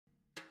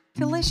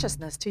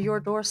deliciousness to your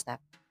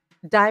doorstep.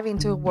 Dive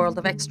into a world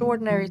of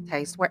extraordinary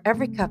taste where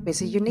every cup is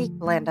a unique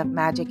blend of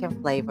magic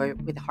and flavor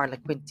with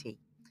Harlequin tea.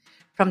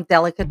 From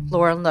delicate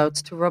floral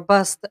notes to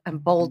robust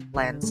and bold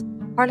blends,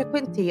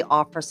 Harlequin tea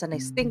offers an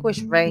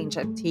distinguished range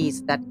of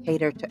teas that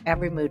cater to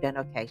every mood and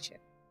occasion.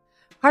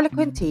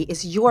 Harlequin tea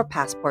is your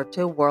passport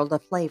to a world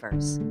of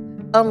flavors.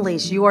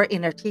 Unleash your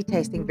inner tea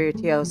tasting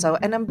virtuoso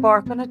and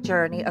embark on a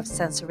journey of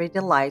sensory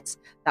delights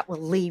that will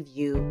leave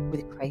you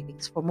with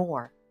cravings for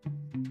more.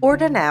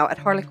 Order now at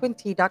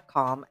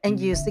harlequintea.com and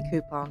use the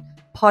coupon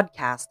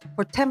PODCAST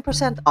for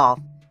 10% off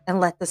and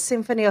let the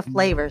symphony of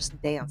flavors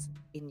dance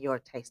in your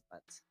taste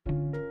buds.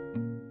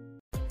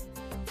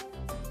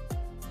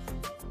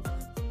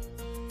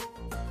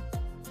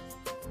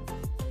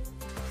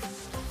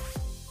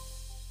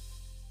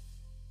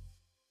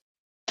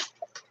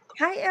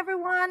 Hi,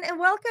 everyone, and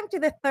welcome to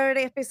the third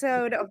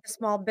episode of the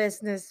Small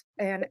Business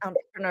and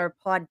Entrepreneur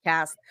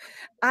Podcast.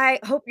 I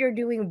hope you're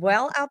doing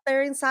well out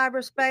there in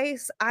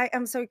cyberspace. I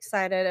am so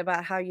excited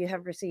about how you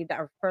have received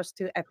our first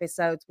two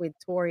episodes with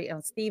Tori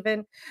and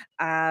Stephen.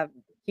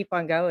 Keep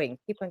on going,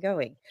 keep on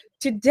going.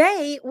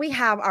 Today, we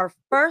have our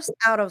first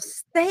out of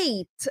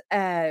state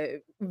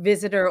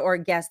visitor or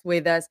guest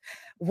with us.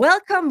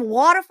 Welcome,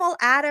 Waterfall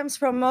Adams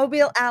from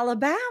Mobile,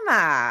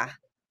 Alabama.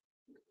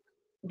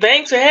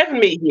 Thanks for having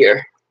me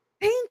here.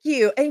 Thank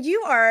you. And you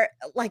are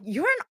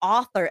you're an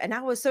author. And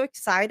I was so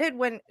excited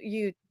when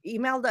you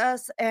emailed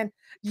us and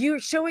you're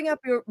showing up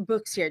your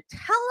books here.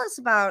 Tell us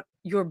about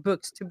your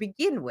books to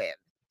begin with.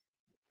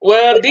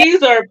 Well,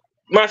 these are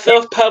my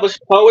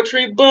self-published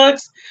poetry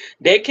books.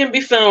 They can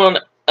be found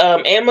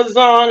on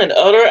Amazon and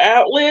other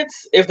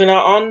outlets. If they're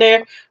not on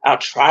there, I'll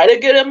try to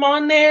get them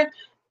on there.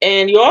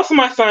 And you also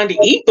might find the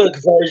ebook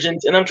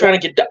versions, and I'm trying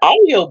to get the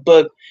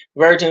audiobook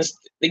versions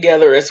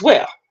together as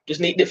well.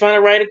 Just need to find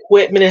the right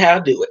equipment and how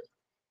to do it.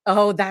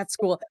 Oh, that's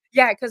cool.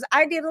 Yeah, because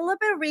I did a little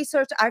bit of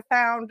research. I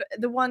found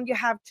the one you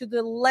have to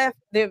the left,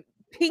 the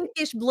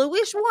pinkish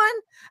bluish one.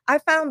 I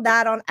found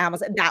that on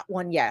Amazon. That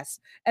one, yes.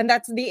 And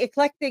that's the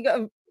Eclectic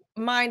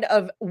Mind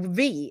of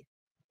V.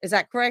 Is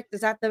that correct?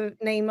 Is that the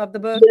name of the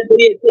book?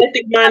 The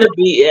Eclectic Mind of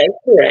V, yeah,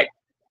 correct.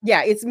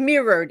 Yeah, it's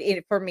mirrored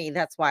for me.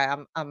 That's why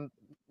I'm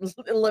a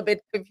little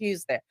bit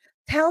confused there.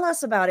 Tell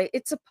us about it.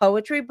 It's a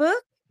poetry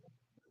book.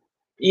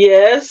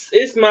 Yes,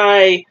 it's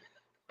my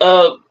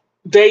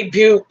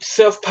debut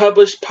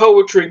self-published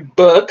poetry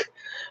book.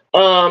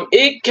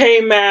 It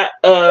came out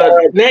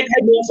next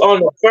month on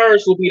the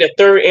 1st will be the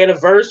third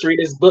anniversary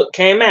this book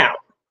came out.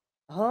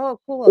 Oh,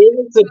 cool. It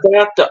is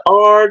about the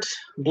arts,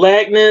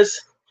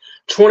 blackness,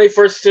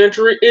 21st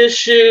century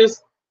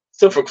issues,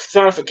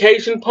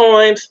 sonification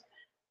points.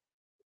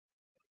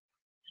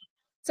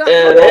 So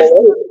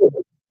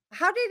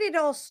how did it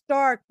all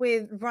start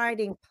with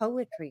writing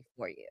poetry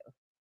for you?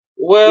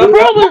 Well, I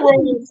probably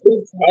wrote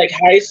since like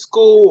high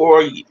school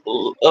or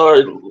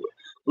a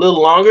little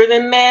longer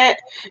than that.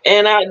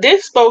 And I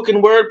did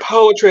spoken word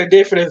poetry at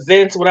different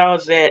events when I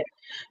was at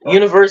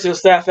University of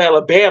South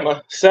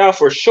Alabama, South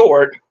for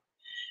short.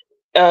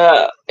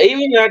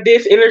 Even though I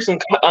did enter some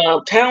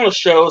talent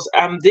shows,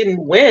 I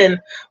didn't win,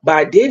 but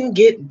I didn't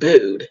get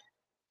booed.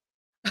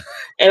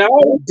 And I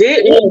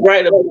did want to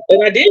write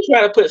and I did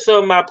try to put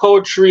some of my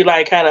poetry,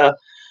 like kind of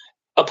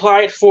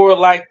apply it for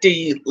like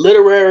the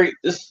literary.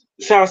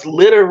 Sounds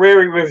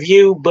literary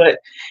review, but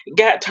it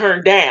got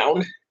turned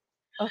down.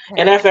 Okay.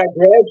 And after I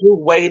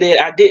graduated,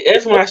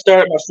 that's when I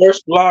started my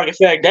first blog. In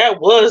fact, that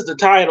was the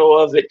title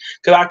of it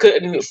because I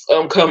couldn't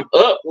come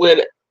up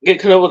with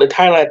a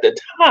title at the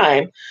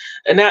time.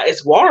 And now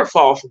it's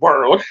Waterfall's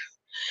World.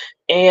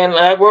 And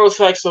I wrote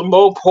like some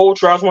more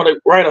poetry. I was want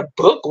to write a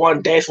book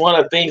one day. It's one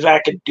of the things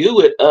I could do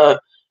with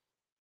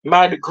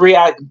my degree.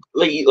 I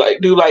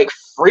do like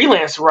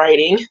freelance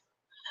writing.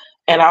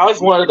 And I always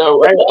wanted to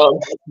write a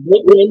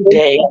book one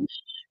day.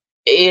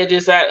 And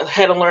just I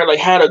had to learn like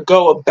how to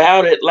go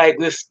about it, like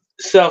this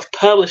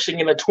self-publishing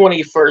in the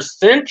 21st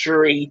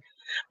century.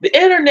 The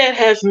internet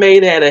has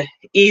made that an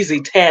easy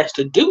task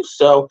to do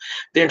so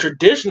than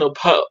traditional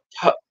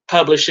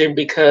publishing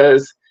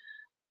because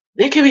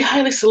they can be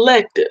highly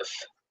selective.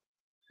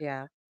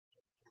 Yeah,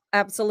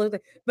 absolutely.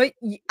 But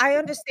I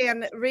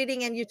understand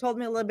reading, and you told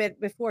me a little bit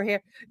before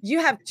here. You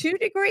have 2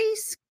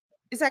 degrees.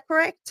 Is that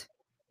correct?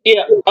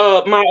 Yeah,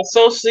 my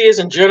associates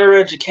in general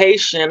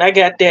education. I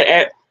got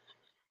that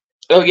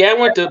I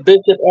went to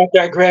Bishop after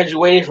I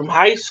graduated from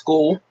high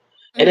school,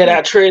 and then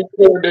I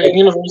transferred to the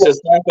University of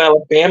South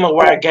Alabama,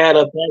 where I got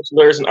a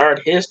bachelor's in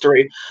art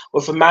history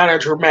with a minor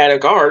in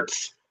dramatic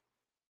arts.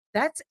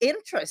 That's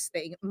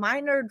interesting.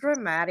 Minor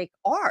dramatic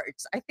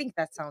arts. I think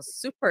that sounds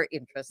super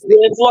interesting.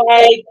 It's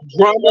like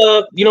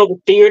drama,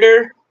 the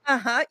theater.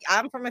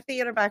 I'm from a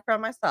theater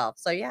background myself,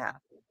 so yeah.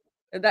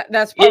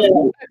 That's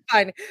probably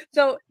fine.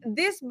 So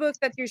this book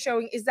that you're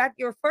showing, is that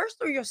your first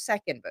or your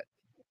second book?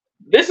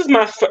 This is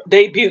my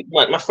debut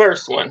one, my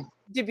first one.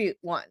 Debut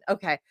one,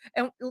 okay.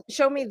 And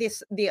show me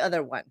the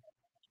other one.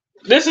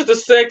 This is the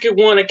second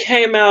one. It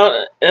came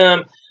out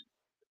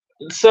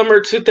summer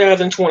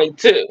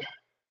 2022.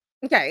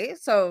 Okay,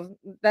 so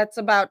that's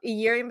about a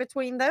year in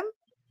between them?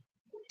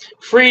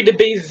 Free to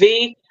Be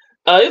Z.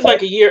 It's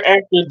like a year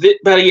after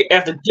about a year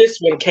after this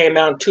one came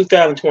out in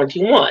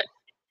 2021.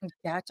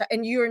 Gotcha.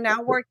 And you're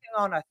now working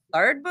on a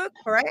third book,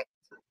 correct?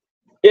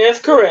 Yes,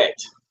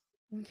 correct.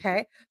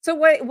 Okay. So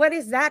what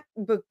is that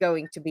book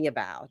going to be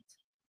about?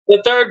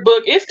 The third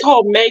book is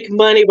called Make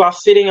Money While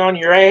Sitting on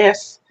Your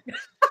Ass.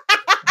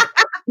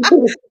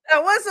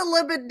 That was a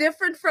little bit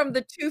different from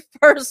the two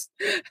first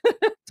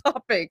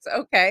topics.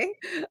 Okay.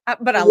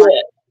 But I like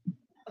Yeah.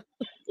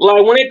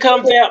 Like when it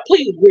comes out,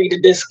 please read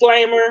the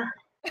disclaimer.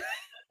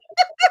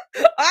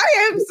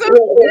 I am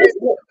so curious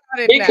Yeah, about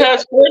it now.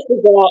 because first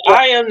of all,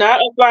 I am not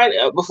a fight.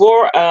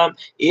 Before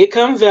it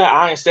comes out,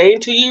 I am saying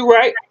to you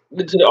right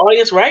to the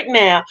audience right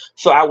now,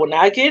 so I will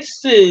not get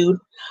sued.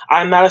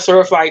 I am not a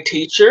certified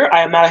teacher.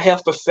 I am not a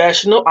health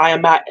professional. I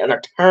am not an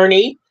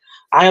attorney.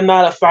 I am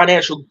not a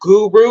financial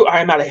guru. I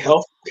am not a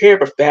healthcare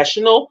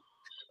professional.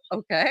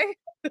 Okay.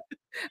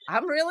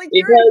 I'm really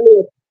curious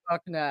Because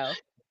about now.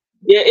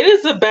 yeah, it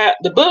is about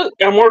the book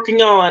I'm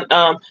working on.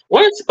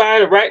 What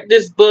inspired to write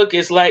this book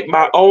is like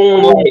my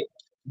own like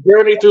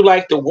journey through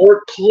like the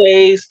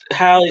workplace,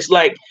 how it's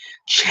like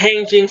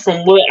changing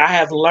from what I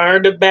have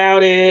learned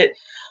about it.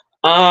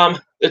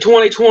 The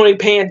 2020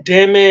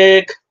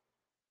 pandemic,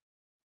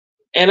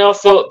 and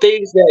also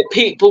things that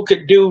people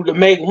could do to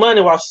make money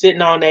while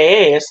sitting on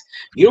their ass.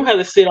 You don't have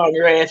to sit on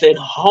your ass at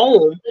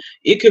home.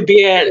 You could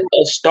be at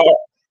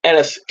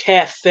a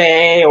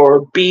cafe or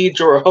a beach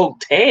or a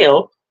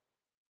hotel.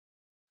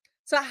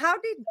 So how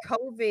did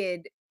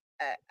COVID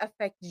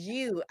affect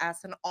you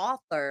as an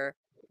author?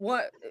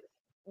 What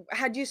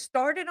had you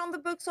started on the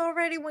books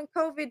already when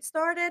COVID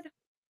started?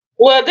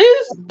 Well,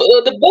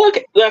 the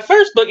book, the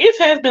first book, it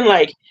has been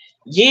like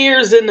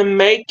years in the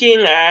making.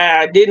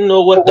 I didn't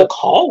know what to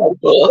call the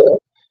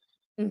book,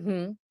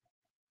 Mm-hmm.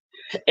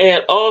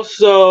 and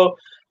also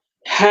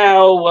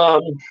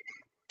how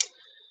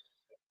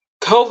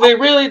COVID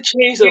really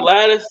changed a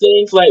lot of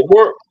things. Like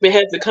work, they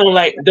had to kind of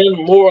like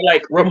done more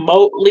like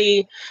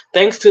remotely,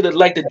 thanks to the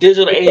like the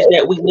digital age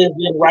that we live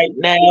in right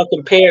now,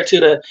 compared to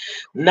the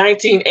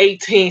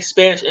 1918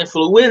 Spanish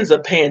influenza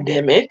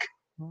pandemic,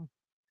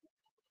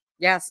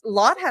 Yes, a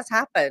lot has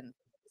happened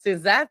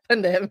since that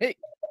pandemic.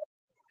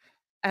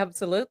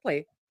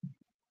 Absolutely.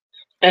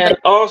 and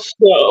But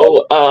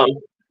also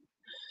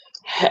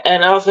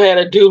and I also had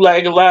to do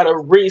like a lot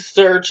of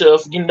research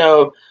of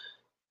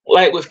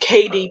like with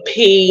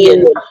KDP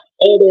and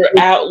other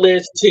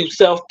outlets to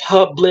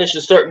self-publish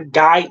a certain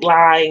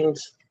guidelines.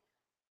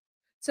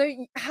 so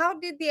how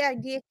did the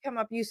idea come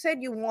up? You said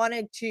you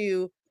wanted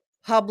to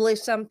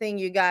publish something,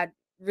 you got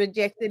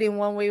rejected in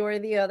one way or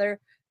the other,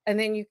 and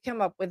then you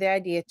come up with the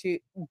idea to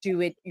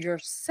do it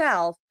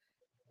yourself.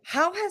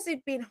 How has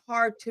it been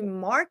hard to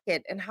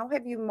market, and how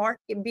have you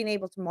been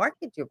able to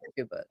market your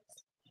books?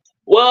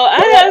 Well,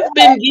 I have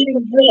been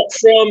getting help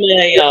from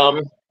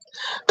a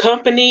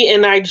company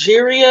in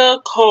Nigeria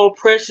called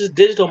Precious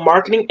Digital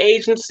Marketing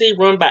Agency,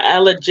 run by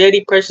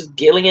Alajeti Precious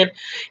Gillian.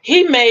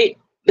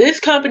 This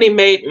company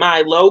made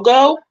my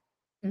logo,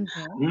 Mhm.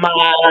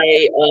 my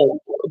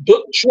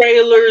book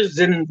trailers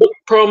and book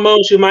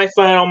promos you might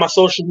find on my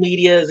social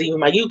medias, even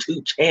my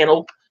YouTube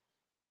channel.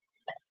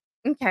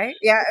 Okay,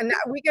 yeah, and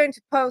we're going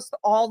to post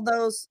all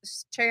those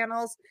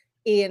channels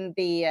in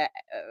the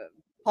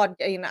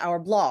in our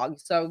blog.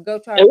 So go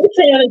to our And we're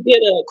trying to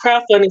get a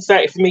crowdfunding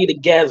site for me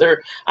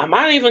together. I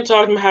might even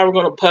talk about how we're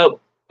going to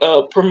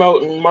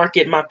promote and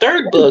market my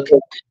third book,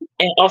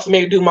 and also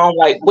maybe do my own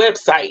like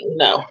website.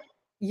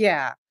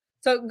 yeah.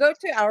 So go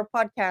to our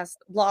podcast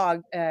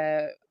blog,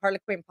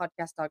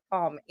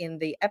 harlequinpodcast.com. In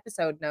the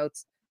episode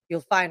notes,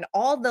 you'll find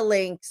all the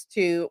links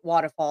to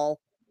Waterfall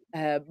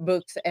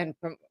books and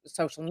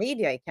social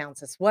media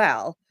accounts as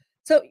well.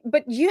 So,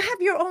 but you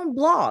have your own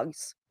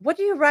blogs. What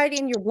do you write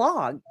in your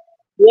blog?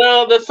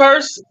 Well, the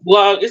first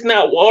blog is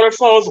not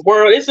Waterfall's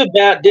World. It's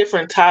about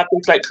different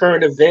topics like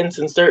current events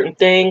and certain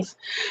things.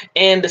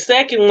 And the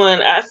second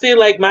one, I feel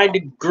like my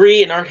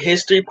degree in art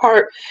history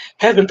part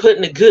has been put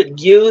into good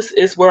use.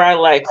 It's where I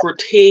like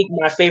critique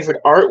my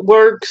favorite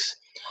artworks.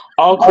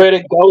 All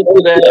credit goes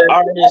to the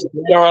artists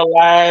that are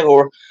alive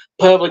or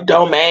public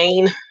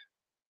domain.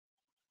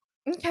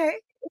 Okay.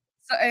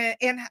 So,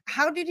 and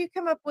how did you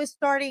come up with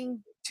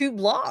starting two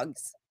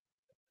blogs?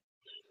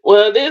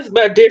 Well, this is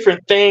about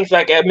different things,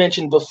 like I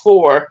mentioned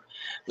before.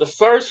 The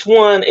first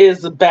one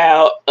is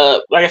about,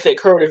 like I said,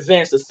 current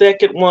events. The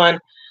second one,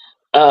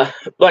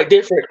 like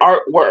different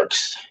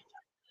artworks.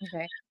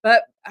 Okay.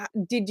 But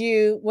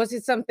was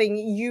it something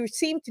you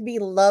seem to be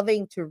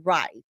loving to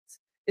write?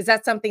 Is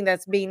that something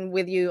that's been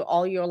with you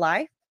all your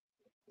life?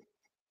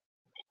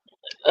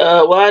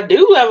 Well, I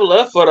do have a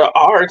love for the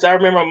arts. I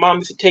remember my mom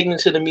used to take me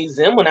to the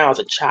museum when I was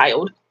a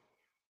child.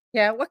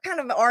 Yeah. What kind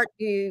of art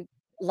do you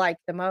like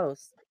the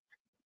most?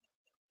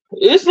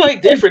 It's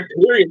like different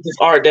periods of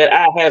art that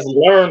I have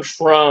learned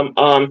from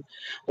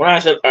when I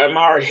was in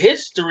my art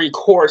history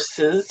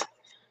courses.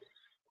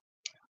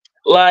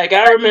 Like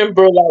I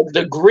remember like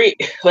the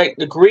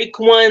Greek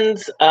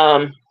ones,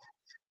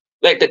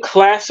 like the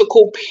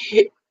classical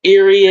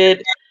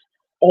period.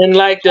 and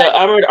like the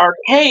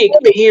archaic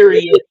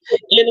period.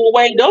 In a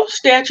way, those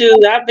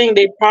statues, I think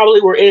they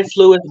probably were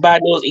influenced by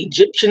those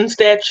Egyptian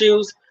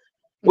statues,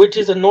 Hmm. which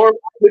is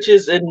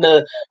in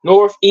the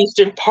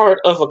northeastern part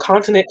of a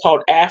continent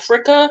called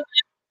Africa.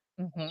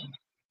 Hmm.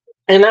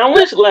 And I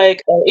wish,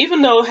 like,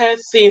 even though it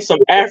has seen some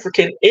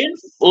African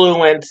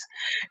influence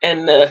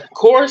in the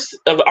course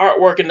of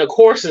artwork and the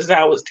courses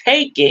I was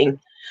taking,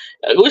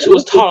 I wish it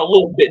was taught a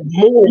little bit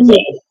more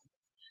though.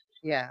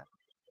 Yeah.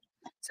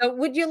 So,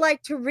 would you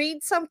like to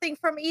read something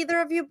from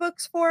either of your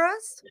books for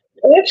us?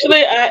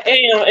 Actually, I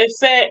am. In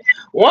fact,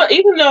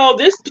 even though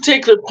this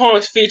particular poem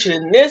is featured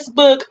in this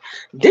book,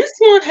 this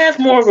one has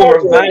more of a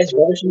revised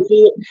version to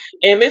it.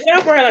 And if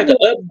I write like an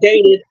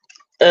updated,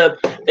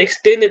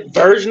 extended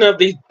version of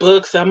these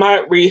books, I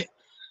might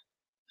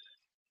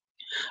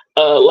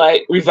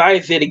like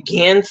revise it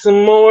again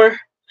some more.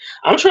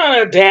 I'm trying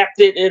to adapt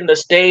it in the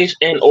stage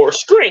and or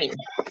screen.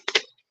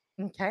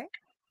 Okay.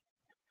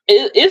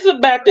 It's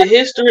about the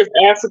history of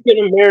African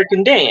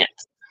American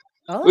dance.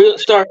 Oh. We'll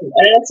start from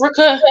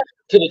Africa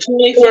to the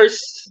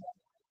 21st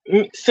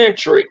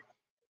century.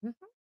 Mhm.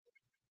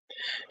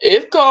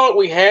 It's called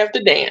We Have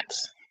to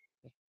Dance.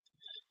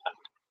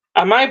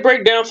 I might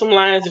break down some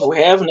lines if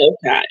we have enough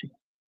time.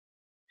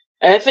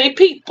 As a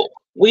people,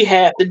 we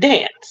have to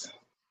dance.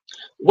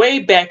 Way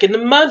back in the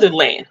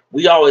motherland,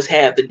 we always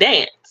have to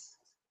dance.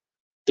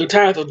 Through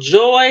times of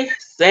joy,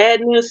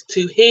 sadness,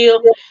 to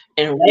heal,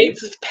 and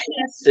rites of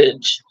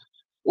passage,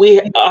 we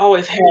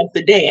always have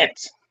to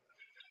dance.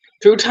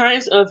 Through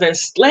times of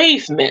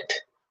enslavement,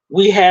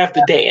 we have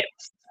to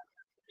dance.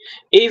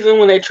 Even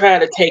when they try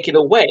to take it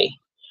away,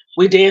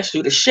 we dance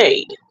through the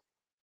shade.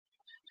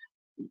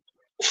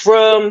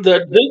 From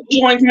the juke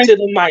joints to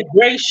the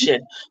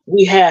migration,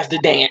 we have to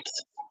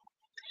dance.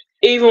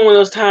 Even when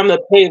it's time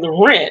to pay the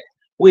rent,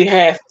 we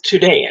have to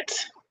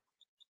dance.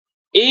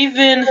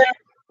 Even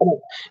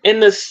in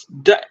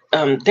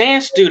the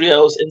dance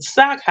studios and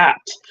sock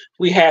hops,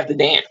 we have to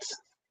dance.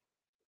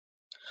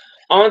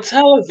 On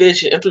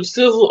television and through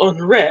civil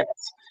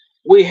unrest,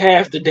 we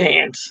have to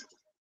dance.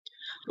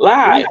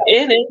 Live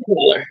and in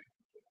color,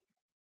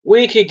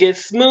 we can get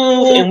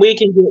smooth and we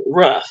can get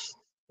rough.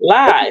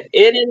 Live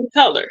and in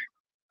color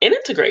and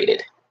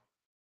integrated.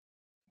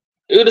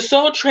 Through the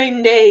Soul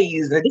Train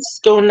days and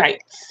disco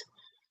nights,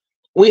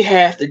 we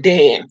have to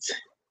dance.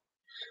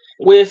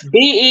 With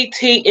BET,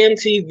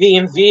 MTV,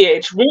 and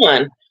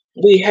VH1,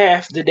 we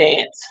have to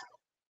dance.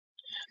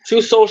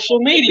 Through social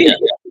media,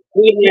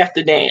 we have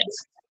to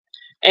dance.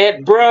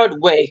 At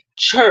Broadway,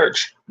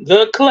 church,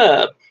 the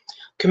club,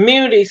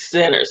 community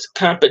centers,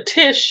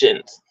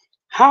 competitions,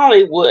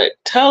 Hollywood,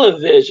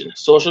 television,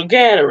 social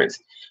gatherings,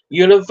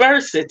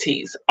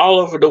 universities all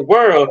over the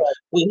world,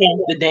 we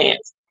have to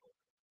dance.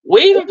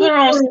 We even put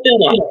on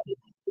cinema.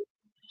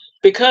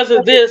 Because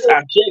of this,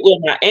 I get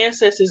what my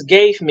ancestors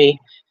gave me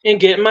and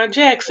get my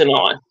Jackson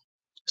on.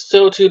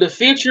 So to the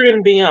future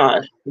and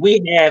beyond,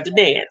 we have to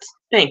dance.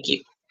 Thank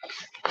you.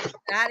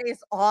 That is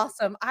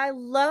awesome. I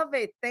love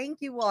it.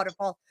 Thank you,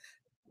 Waterfall.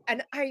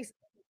 And I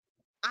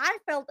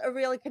felt a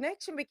real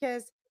connection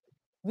because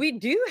we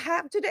do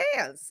have to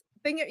dance.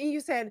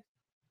 You said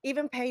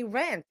even pay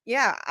rent.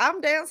 Yeah, I'm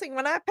dancing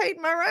when I paid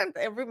my rent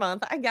every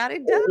month. I got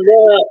it done.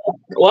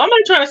 Well, I'm not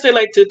trying to say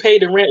like to pay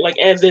the rent, like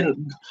as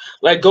in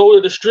like go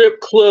to the strip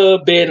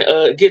club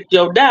and get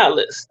your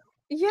dollars.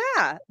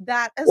 Yeah,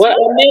 that as What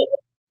well. I meant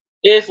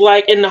is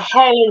like in the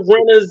Harlem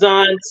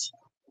Renaissance,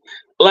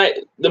 like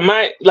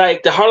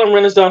the Harlem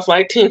Renaissance,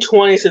 like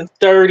 1920s and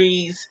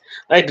 30s,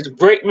 like the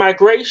Great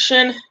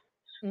Migration.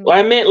 Well,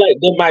 I Mhm. meant like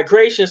the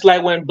migrations,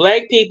 like when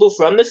black people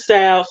from the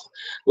South,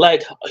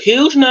 like a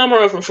huge number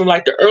of them from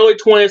like the early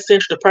 20th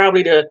century to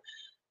probably the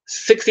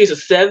 60s or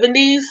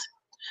 70s,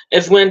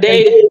 is when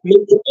they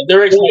moved to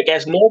direction like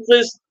as north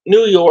as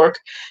New York,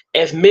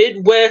 as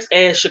Midwest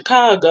as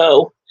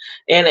Chicago,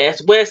 and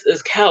as west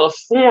as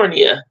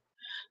California.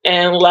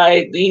 And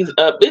like these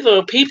are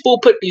people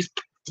put these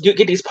you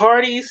get these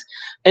parties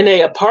in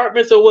their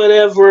apartments or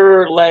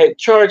whatever, like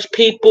charge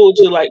people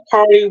to like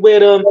party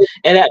with them,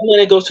 and that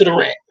money goes to the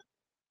rent.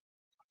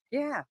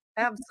 Yeah,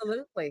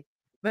 absolutely.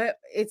 But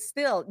it's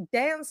still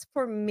dance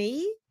for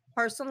me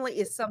personally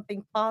is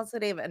something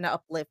positive and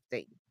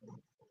uplifting.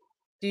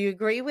 Do you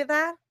agree with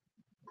that?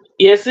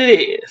 Yes, it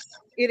is.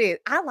 It is.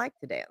 I like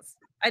to dance.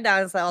 I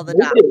dance all the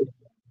Me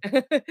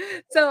too. time.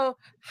 So,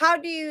 how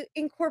do you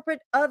incorporate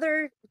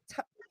other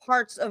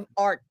parts of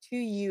art to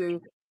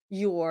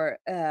your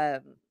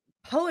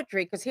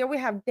poetry? Because here we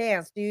have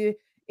dance. Do you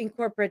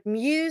incorporate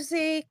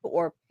music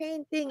or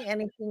painting?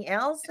 Anything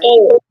else that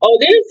you?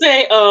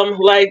 There's a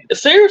like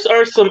there's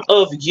are some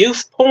of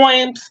youth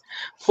poems.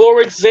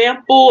 For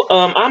example,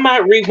 I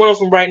might read one of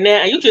them right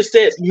now. And you just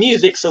said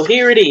music, so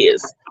here it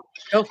is.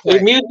 Go for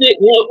With it. music,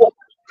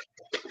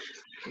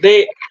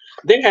 they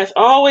there has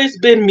always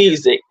been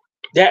music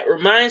that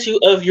reminds you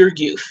of your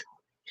youth.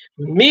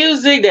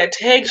 Music that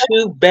takes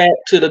you back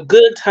to the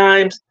good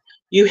times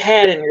you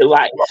had in your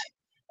life.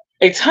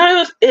 A time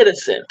of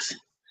innocence.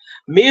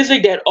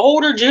 Music that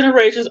older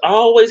generations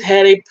always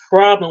had a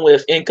problem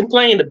with and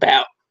complained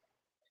about.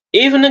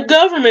 Even the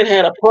government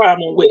had a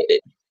problem with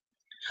it,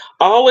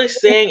 always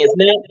saying it's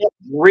not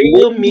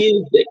real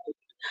music,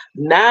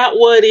 not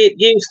what it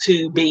used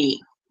to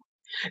be.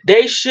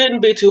 They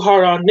shouldn't be too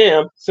hard on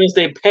them since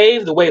they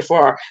paved the way for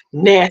our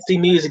nasty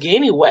music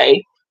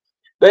anyway.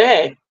 But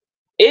hey,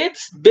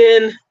 it's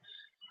been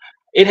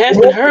it has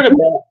been heard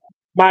about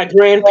my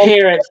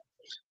grandparents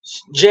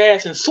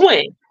jazz and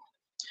swing,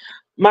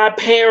 my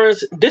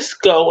parents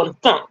disco and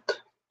funk,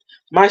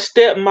 my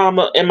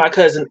stepmama and my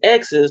cousin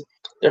X's,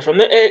 they're from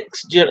the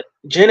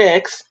Gen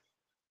X,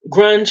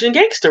 grunge and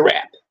gangster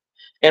rap,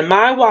 and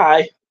my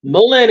Y,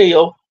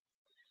 millennial,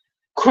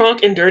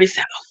 crunk and dirty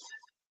south.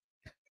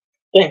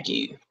 Thank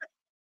you.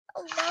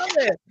 I love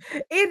it.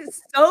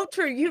 It's so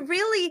true. You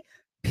really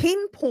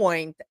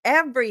pinpoint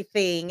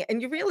everything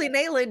and you really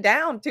nail it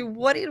down to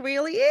what it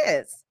really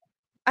is.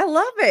 I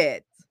love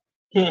it.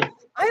 Hmm.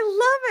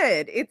 I love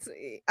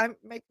it. I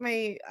make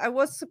me I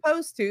was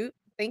supposed to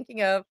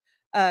thinking of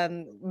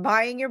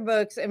buying your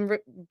books and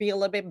be a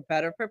little bit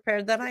better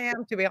prepared than I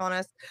am, to be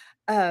honest.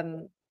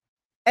 Um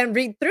and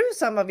read through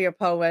some of your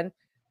poem,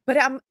 but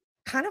I'm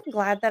kind of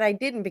glad that I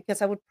didn't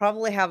because I would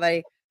probably have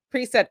a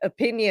preset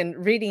opinion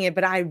reading it,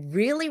 but I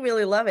really,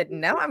 really love it.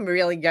 Now I'm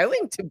really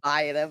going to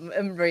buy them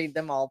and read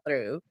them all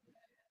through.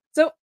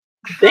 So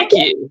how Thank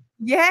you.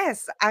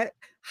 yes,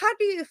 how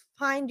do you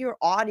find your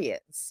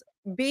audience?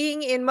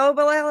 Being in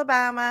Mobile,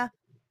 Alabama,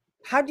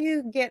 how do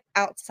you get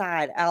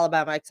outside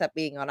Alabama except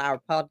being on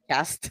our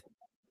podcast?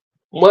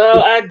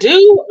 Well, I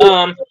do.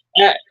 I,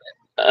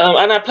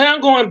 and I plan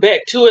on going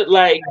back to it.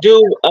 Like,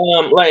 do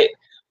like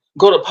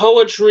go to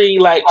poetry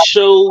like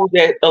shows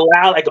that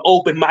allow like an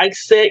open mic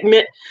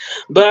segment.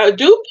 But I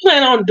do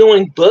plan on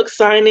doing book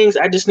signings.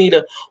 I just need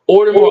to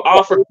order more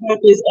offer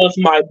copies of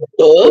my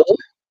book,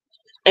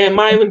 and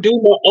might even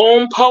do my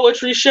own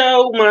poetry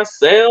show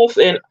myself.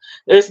 And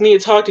I just need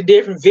to talk to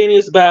different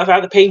venues about if I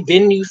have to pay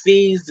venue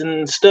fees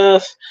and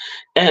stuff,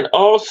 and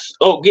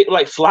also get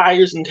like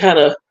flyers and kind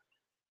of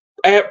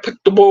put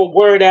the more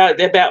word out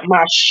about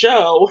my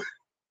show.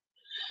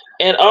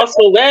 And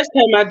also, last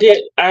time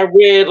I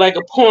read like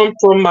a poem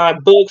from my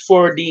book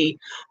for the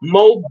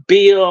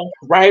Mobile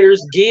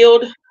Writers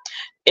Guild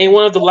in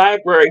one of the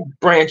library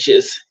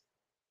branches.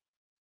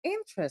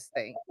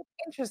 Interesting.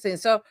 Interesting.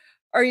 So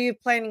are you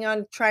planning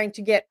on trying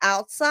to get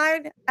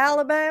outside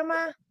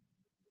Alabama?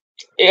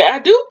 Yeah, I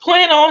do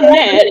plan on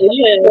that.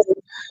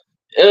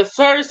 Yes.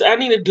 First, I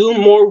need to do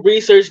more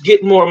research,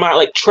 get more of my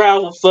like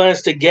travel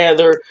funds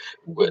together.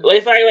 Mhm.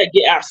 If I like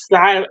get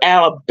outside of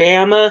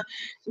Alabama,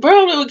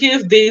 probably will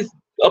give these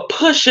a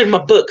push in my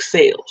book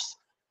sales.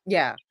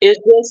 Yeah.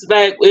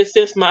 It's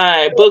just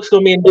my books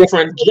gonna be in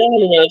different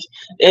genres.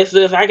 It's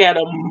just I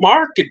gotta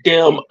market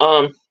them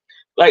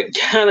like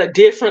kind of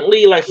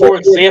differently. Like for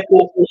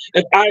example,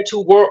 if I to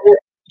work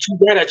to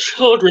get a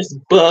children's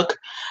book,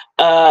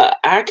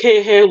 I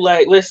can't have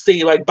like let's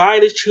see like buy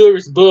this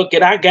children's book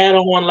and I got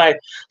on like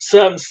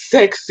something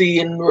sexy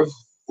and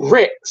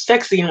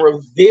sexy and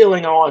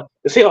revealing on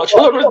to see a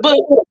children's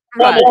book. Come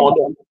Right.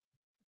 on,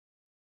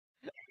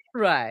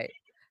 Right.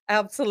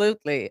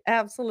 Absolutely.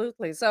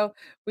 Absolutely. So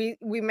we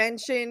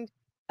mentioned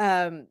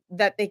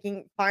that they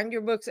can find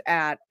your books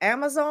at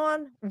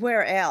Amazon.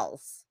 Where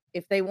else?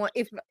 If they want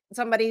if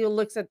somebody who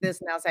looks at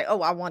this now say,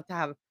 "Oh, I want to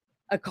have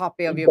a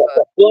copy of your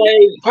book."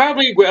 like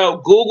probably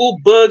Google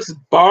Books,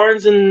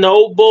 Barnes and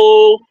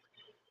Noble.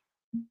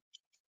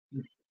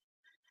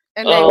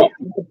 And they Um,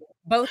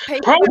 both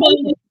paperback.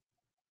 Probably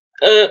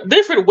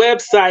different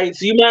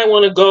websites. You might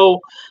want to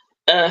go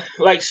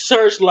like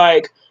search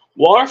like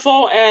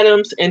Waterfall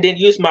Adams and then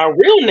use my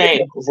real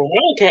name,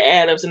 Veronica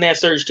Adams, and that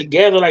search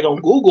together like on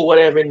Google,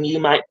 whatever, and you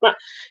might find,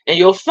 and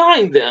you'll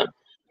find them.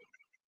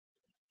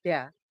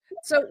 Yeah.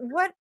 So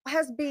what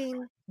has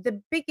been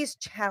the biggest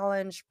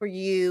challenge for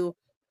you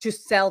to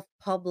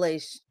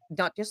self-publish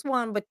not just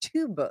one but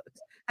two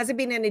books? Has it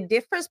been any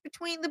difference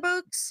between the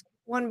books?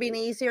 One being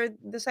easier,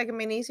 the second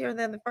being easier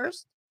than the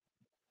first?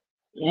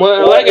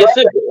 Well, like I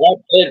said,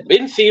 I've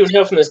been seeing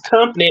help from this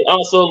company,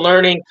 also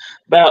learning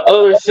about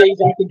other things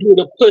I can do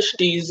to push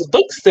these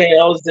book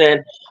sales,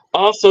 and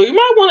also you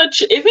might want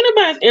to, if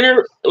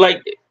anybody's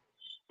like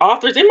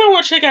authors, they might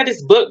want to check out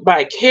this book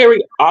by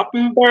Carrie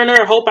Oppenberner.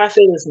 I hope I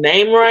said his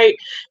name right.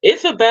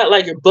 It's about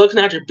like your book's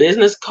not your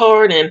business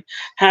card and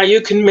how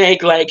you can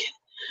make like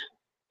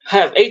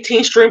have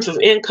 18 streams of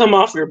income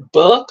off your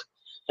book.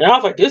 And I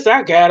was like, this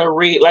I gotta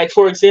read. Like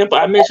for example,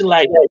 I mentioned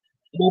like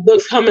my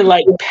books come in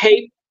like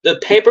the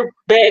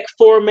paperback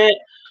format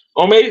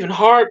or maybe even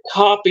hard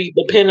copy,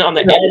 depending on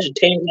the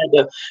agitation,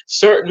 like a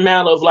certain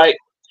amount of like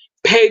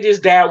pages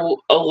that will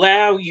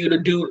allow you to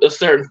do a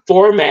certain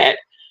format.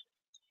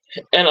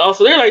 And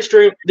also they're like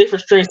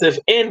different streams of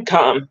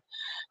income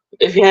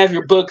if you have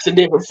your books in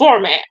different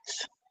formats.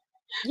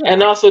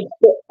 And Yeah. also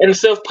in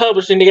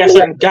self-publishing, they got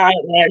certain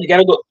guidelines. You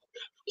gotta go.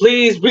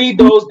 Please read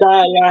those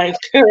guidelines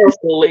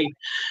carefully.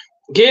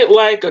 Get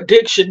like a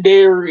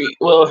dictionary,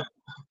 well,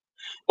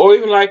 or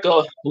even like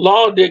a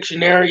law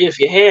dictionary if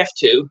you have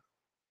to.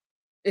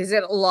 Is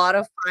it a lot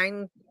of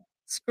fine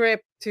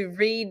script to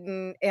read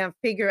and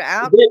figure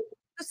out Get-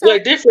 the So,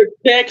 like different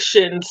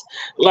sections,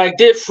 like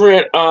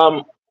different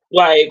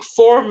like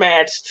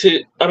formats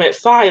to I mean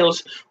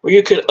files where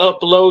you could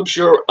upload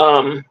your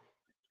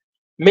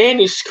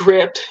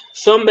manuscript.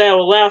 Some that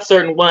allow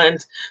certain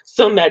ones,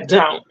 some that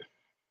don't.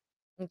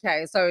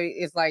 okay, so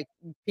it's like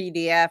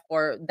PDF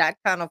or that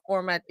kind of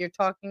format you're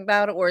talking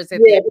about, or is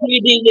it the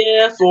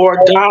Yeah, PDF or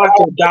Doc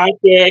or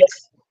DocX.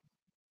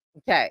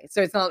 okay,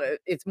 so it's not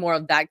it's more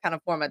of that kind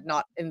of format,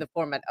 not in the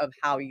format of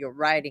how you're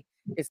writing.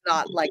 It's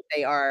not like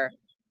they are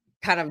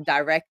kind of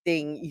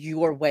directing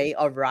your way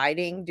of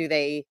writing. Do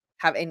they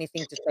have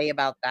anything to say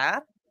about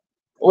that?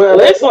 Well,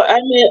 that's what I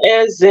meant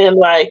as in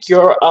like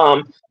your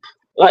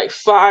like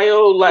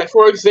file. Like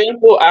for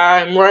example,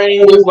 I'm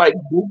writing with like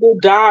Google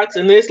Docs,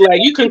 and it's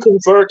like you can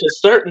convert to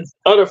certain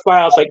other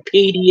files like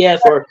PDF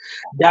or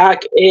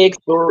DocX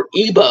or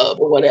EPUB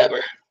or whatever.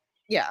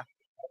 Yeah.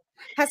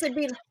 Has it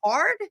been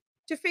hard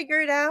to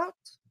figure it out?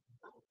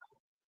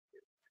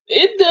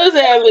 It does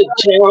have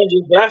its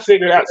challenges, but I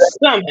figured out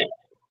somehow.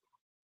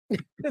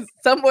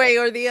 Some way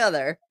or the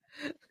other.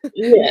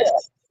 Yes.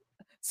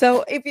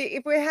 So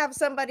if we have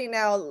somebody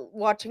now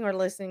watching or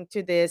listening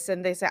to this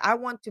and they say, I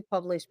want to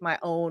publish my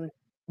own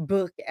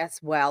book as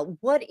well,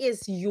 what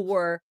is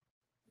your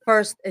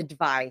first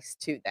advice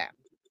to them?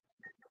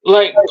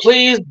 Like,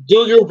 please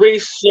do your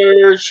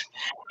research.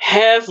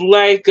 Have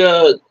like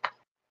a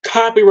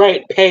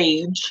copyright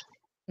page.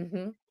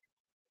 Hmm.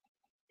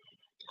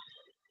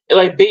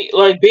 Like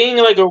being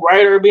like a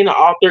writer, being an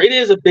author, it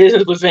is a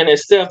business within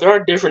itself. There are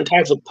different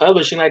types of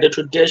publishing, like the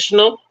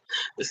traditional,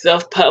 the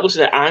self-published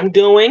that I'm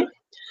doing.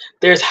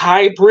 There's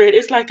hybrid.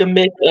 It's like a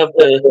mix of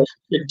the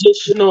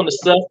traditional and the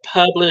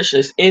self-published.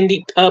 There's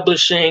indie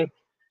publishing.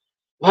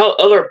 Well,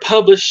 other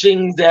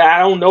publishing that I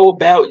don't know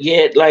about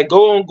yet. Like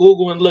go on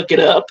Google and look it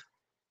up.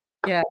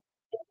 Yeah.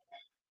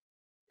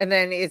 And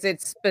then is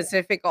it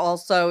specific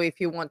also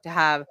if you want to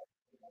have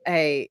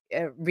a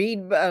read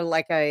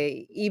like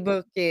a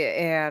ebook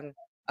and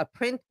a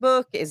print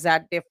book? Is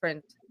that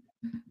different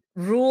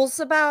rules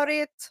about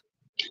it?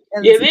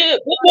 And Yeah, they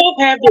both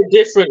have their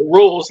different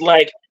rules.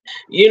 Like,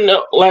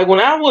 like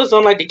when I was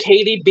on like the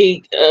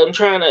KDB,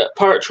 trying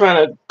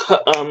to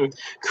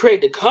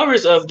create the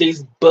covers of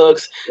these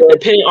books,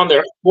 depending on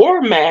their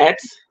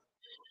formats.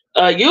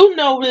 You'll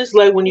notice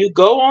like when you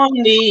go on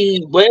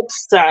the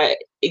website,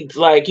 it's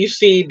like you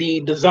see the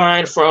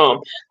design from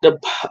the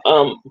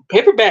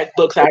paperback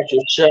books I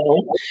just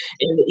shown,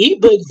 and the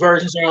ebook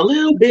versions are a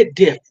little bit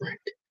different.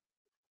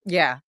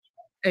 yeah,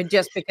 and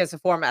just because the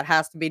format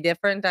has to be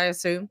different, I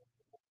assume.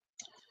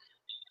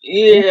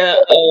 Yeah,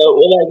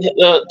 well,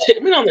 like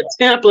depending on the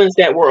templates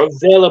that were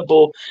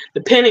available,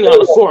 depending on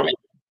the format.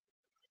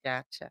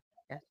 Gotcha.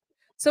 Gotcha.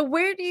 So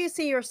where do you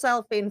see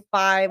yourself in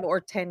 5 or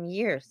 10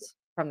 years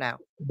from now?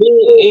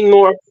 Being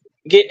more,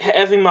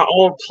 having my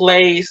own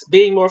place,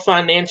 being more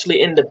financially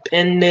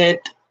independent,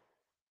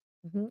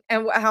 Mhm.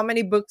 And how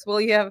many books will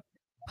you have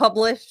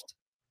published?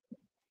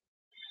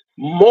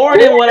 more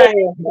than what I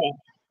have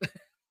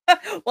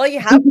now. Well, you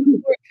have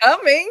more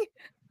coming.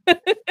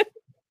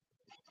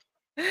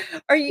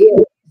 Are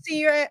you see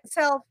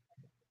yourself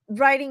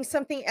writing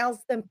something else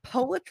than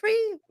poetry?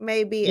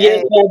 Maybe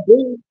Yes, a I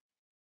do.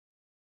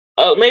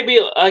 Maybe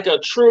like a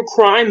true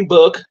crime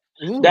book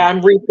ooh, that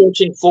I'm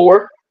researching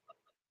for.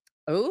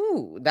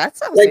 ooh, that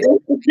sounds Like this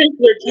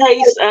particular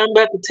case I'm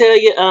about to tell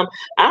you, I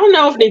don't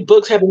know if any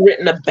books have been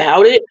written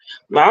about it.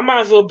 I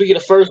might as well be the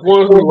first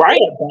one who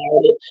write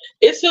about it.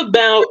 It's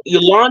about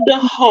Yolanda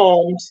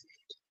Holmes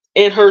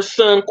and her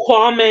son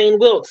Kwame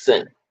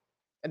Wilson.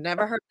 I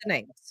never heard the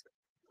names.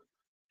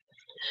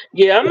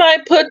 Yeah, I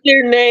might put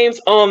their names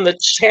on the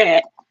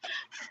chat.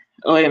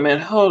 Oh, wait a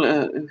minute, hold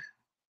on.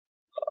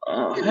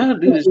 How to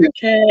do this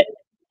chat?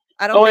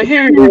 I don't Oh, wait,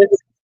 think here it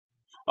is.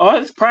 Oh,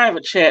 it's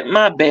private chat.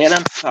 My bad.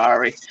 I'm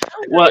sorry.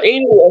 oh, no. Well,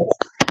 anyway,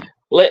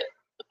 let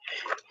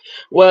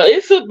well,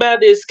 it's about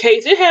this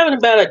case. It happened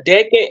about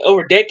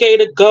over a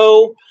decade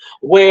ago,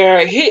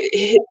 where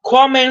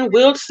Kwame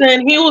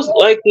Wilson, he was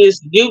like this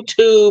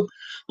YouTube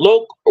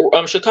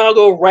local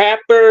Chicago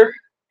rapper,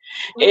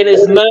 and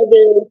his Ooh,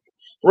 mother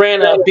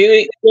ran a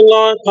beauty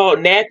salon called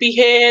Nappy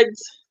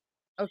Heads.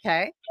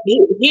 okay.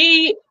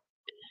 He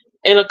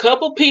and a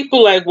couple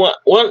people like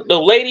one the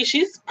lady,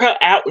 she's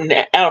probably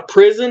out of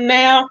prison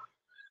now.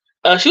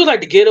 She was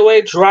like the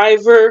getaway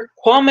driver.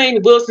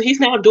 Kwame Wilson, he's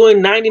now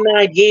doing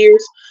 99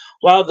 years,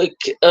 while the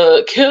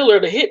killer,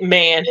 the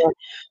hitman,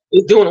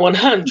 is doing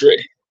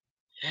 100.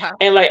 Wow.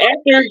 And like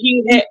after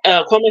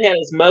Kwame had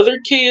his mother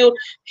killed,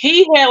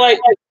 he had like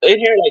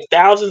inherited like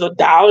thousands of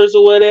dollars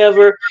or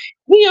whatever.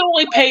 He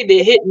only paid the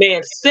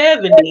hitman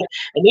 70,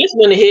 and that's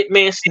when the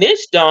hitman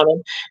snitched on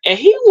him. And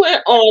he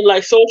went on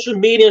like social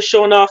media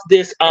showing off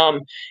this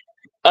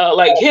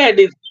like he had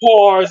these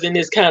cars and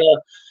this kind of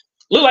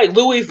looked like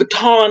Louis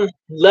Vuitton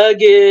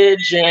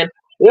luggage, and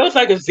there was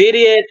like a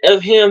video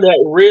of him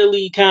that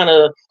really kind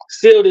of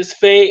sealed his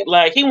fate.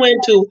 Like he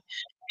went to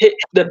hit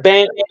the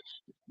bank,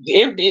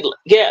 empty,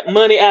 get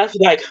money out of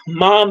like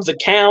mom's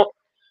account,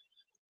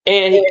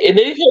 and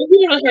then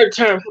you heard the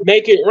term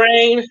 "make it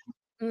rain."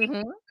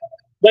 Mhm.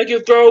 like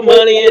you throw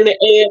money in the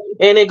air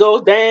and it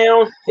goes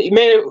down.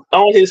 Man,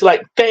 all his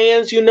like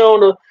fans,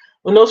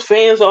 when those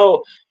fans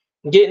all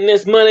getting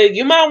this money,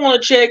 you might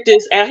want to check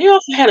this out. He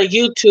also had a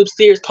YouTube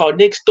series called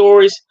Nick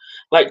Stories.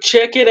 Like,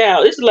 check it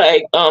out. It's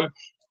like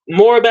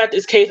more about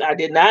this case I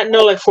did not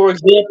know. Like, for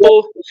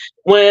example,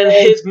 when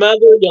his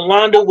mother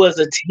Yolanda was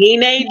a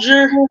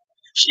teenager,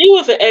 she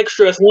was an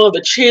extra as one of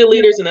the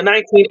cheerleaders in the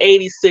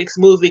 1986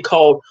 movie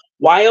called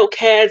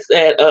Wildcats.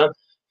 That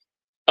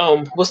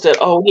what's that?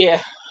 Oh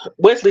yeah,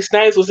 Wesley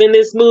Snipes was in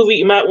this movie.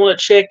 You might want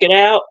to check it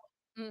out.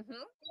 Mm-hmm.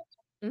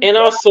 And Mm-hmm.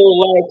 also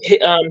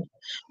like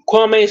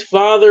Kwame's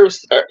father,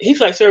 he's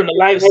like serving a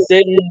life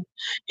sentence.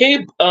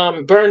 He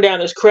burned down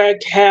this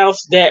crack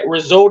house that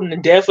resulted in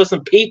the death of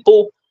some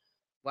people.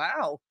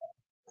 Wow.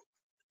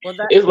 Well,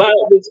 that. It's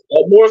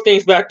like more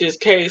things about this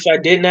case I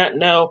did not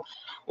know.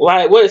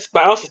 Like what is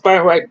also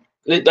inspired, right?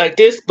 Like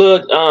this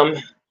book,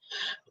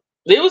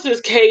 there was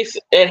this case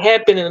that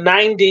happened in the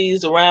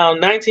 90s, around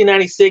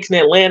 1996 in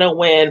Atlanta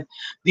when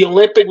the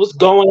Olympic was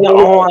going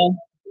on.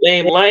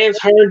 Named Lance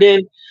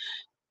Herndon.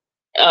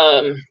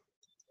 Um,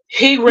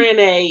 he ran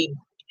a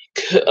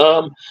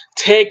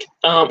tech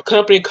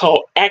company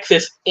called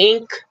Access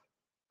Inc.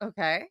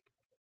 Okay.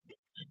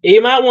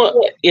 You might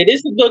want. Yeah,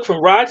 this is a book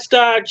from Ron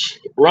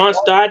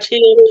Stodge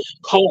Hill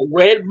called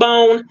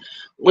Redbone,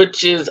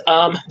 which is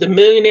the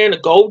millionaire and the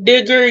gold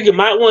digger. You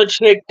might want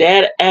to check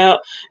that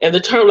out. And the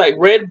term like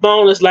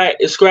Redbone is like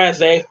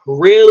describes a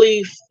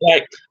really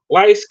like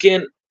light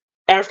skinned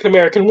African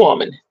American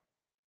woman.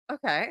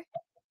 Okay.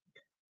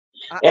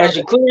 I As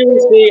you clearly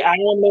see, I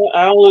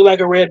don't look like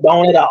a red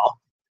bone at all.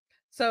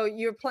 So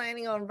you're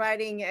planning on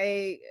writing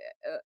a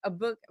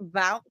book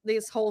about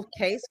this whole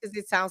case because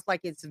it sounds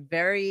like it's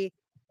very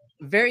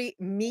very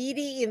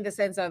meaty in the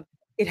sense of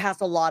it has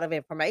a lot of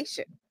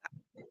information.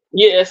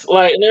 Yes,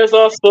 like and there's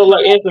also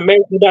like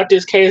information about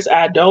this case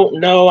I don't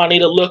know. I need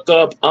to look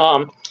up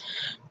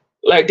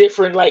like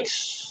different like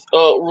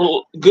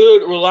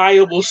good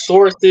reliable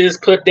sources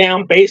put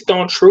down based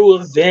on true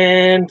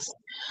events.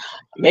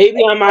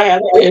 Maybe I might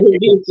have to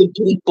interview some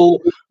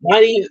people,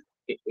 might even,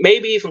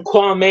 maybe even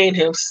Kwame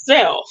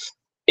himself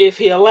if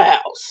he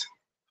allows,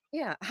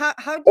 Yeah. How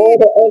do or you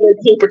the other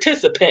two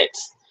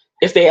participants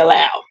if they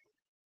allow.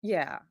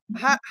 yeah.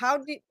 How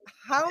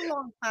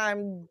long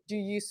time do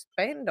you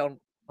spend on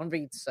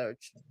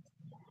research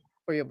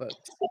for your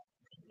books?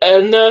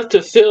 Enough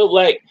to fill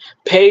like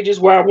pages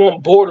where I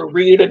won't bore the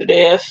reader to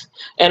death,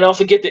 and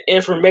also get the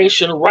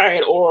information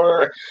right,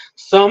 or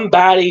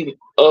somebody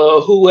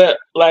who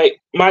like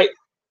might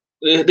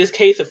this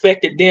case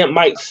affected them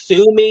might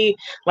sue me,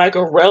 like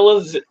a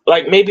relative,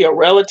 like maybe a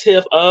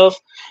relative of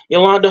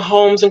Yolanda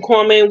Holmes and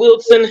Kwame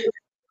Wilson.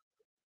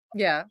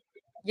 Yeah.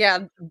 Yeah,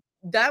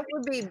 that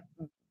would be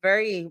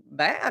very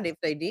bad if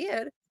they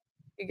did.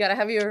 You got to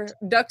have your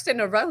ducks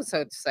in a row,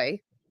 so to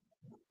say.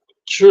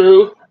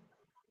 True.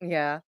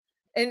 Yeah.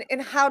 And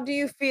how do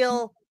you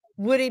feel,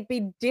 would it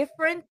be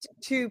different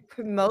to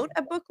promote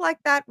a book like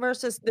that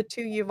versus the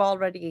two you've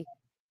already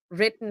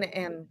written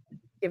and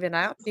given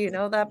out? Do you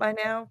know that by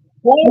now?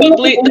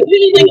 Probably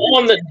depending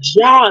on the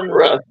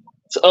genre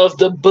of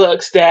the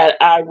books that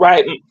I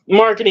write,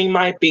 marketing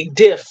might be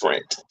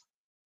different.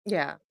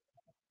 Yeah.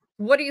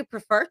 What do you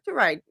prefer to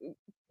write?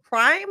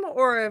 Crime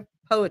or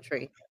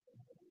poetry?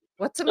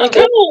 What's the most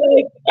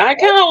I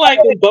kind of like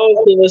them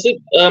both because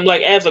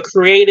like as a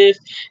creative,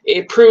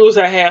 it proves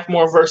I have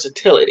more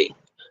versatility,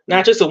 not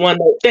yeah. just a one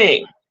note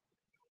thing.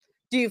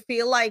 Do you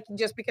feel like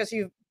just because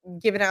you've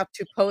given out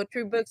two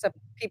poetry books that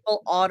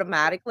people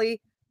automatically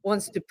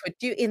wants to put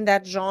you in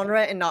that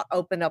genre and not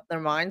open up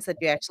their minds that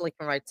you actually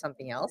can write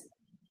something else?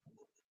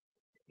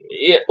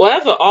 Yeah, well,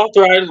 as an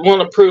author, I just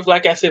want to prove,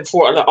 like I said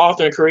before, the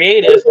author and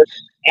creative,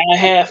 I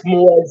have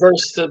more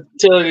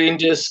versatility than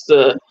just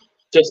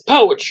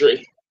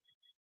poetry.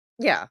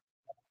 Yeah.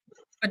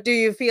 But do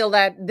you feel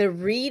that the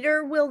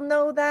reader will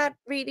know that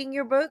reading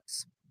your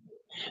books?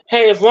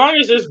 Hey, as long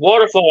as there's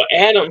Waterfall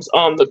Adams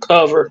on the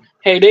cover,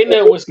 hey, they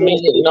know it's me.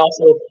 And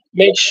also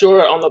make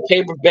sure on the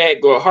paperback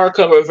or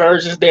hardcover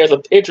versions, there's a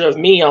picture of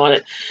me on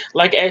it.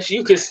 Like as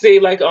you can see,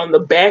 like on the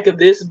back of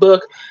this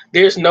book,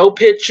 there's no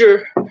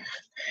picture.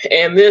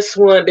 And this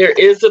one, there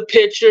is a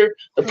picture.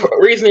 The Mm,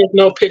 reason there's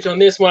no picture on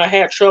this one, I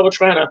had trouble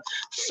trying to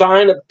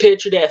find a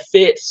picture that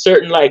fits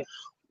certain like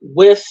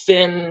width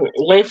and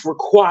length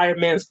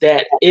requirements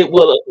that it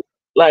will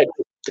like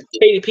the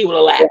KDP will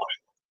allow.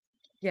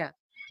 yeah.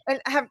 And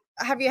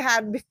have you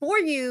had before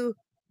you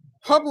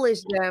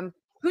published them,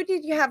 who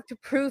did you have to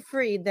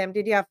proofread them?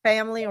 Did you have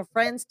family or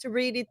friends to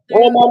read it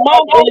Well, through? my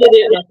mom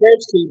edited my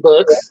first two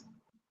books.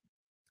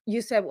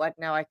 You said what?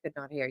 Now I could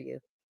not hear you.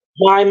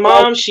 My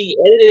mom, she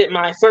edited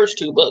my first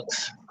two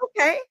books.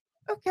 Okay.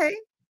 Okay.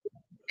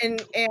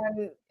 And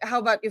how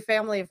about your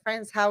family and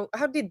friends? How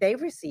did they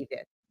receive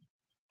it?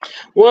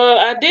 Well,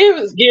 I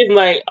did give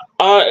like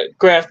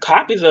autographed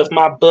copies of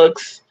my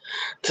books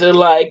to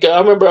like I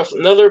remember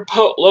another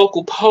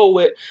local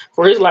poet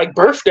for his like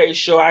birthday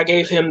show. I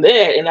gave him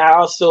that, and I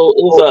also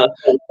it was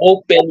a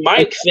open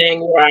mic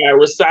thing where I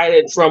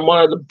recited from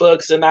one of the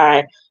books, and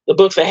I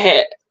the books I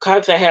had,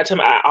 copies I had to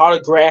him, I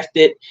autographed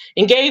it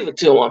and gave it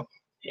to him,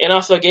 and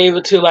also gave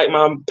it to like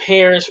my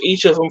parents,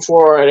 each of them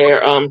for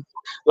their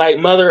like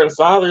Mother and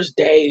Father's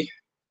Day.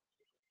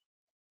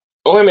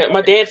 Oh, wait a minute,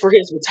 my dad for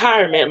his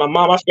retirement. My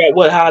mom, I forgot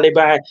what holiday,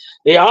 but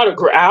I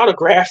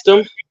autographed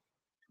them.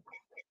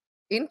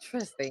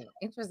 Interesting.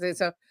 Interesting.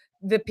 So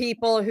the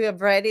people who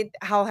have read it,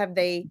 how have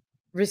they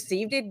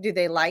received it? Do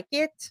they like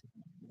it?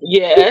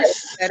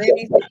 Yes. Said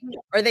anything?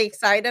 Are they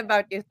excited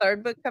about your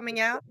third book coming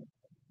out?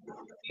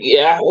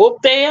 Yeah, I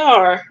hope they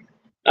are.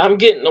 I'm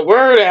getting the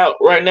word out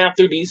right now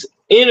through these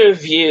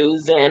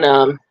interviews, and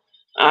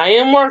I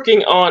am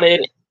working on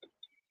it.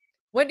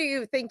 When do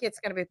you think it's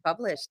going to be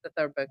published, the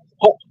third book?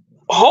 Ho-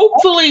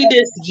 Hopefully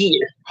this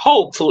year.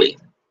 Hopefully.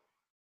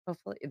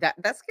 Hopefully.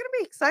 That's going to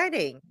be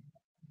exciting.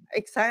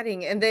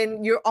 Exciting. And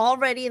then you're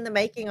already in the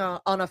making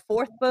on a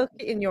fourth book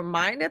in your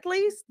mind, at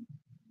least?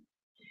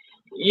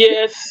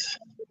 Yes.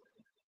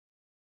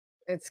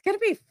 It's going to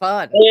be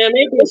fun. Yeah,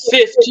 maybe a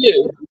fifth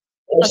too.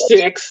 Or A fifth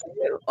six.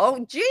 too.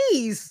 Oh,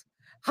 geez.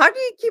 How do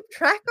you keep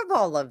track of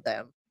all of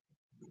them?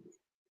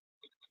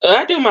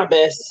 I do my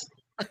best.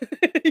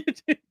 You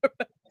do.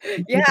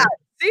 Yeah.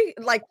 See,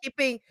 like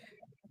keeping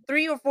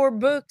 3 or 4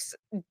 books,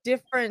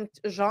 different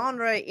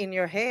genre in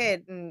your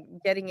head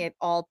and getting it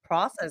all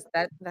processed,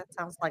 that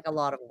sounds like a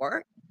lot of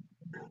work.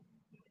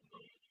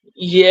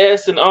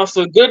 Yes, and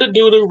also good to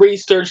do the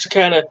research to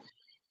kind of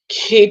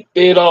keep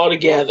it all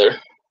together.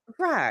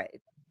 Right,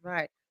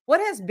 right.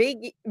 What has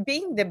been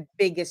the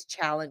biggest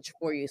challenge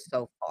for you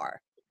so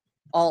far?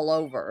 All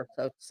over,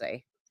 so to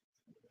say.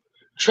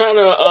 Trying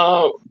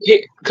to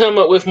come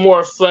up with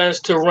more funds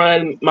to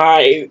run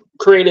my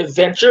creative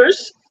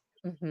ventures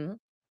Mhm.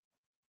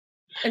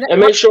 And and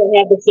make sure I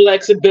have the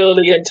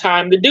flexibility and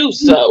time to do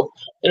so.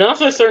 And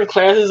also, certain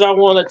classes I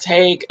want to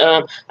take.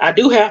 I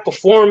do have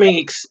performing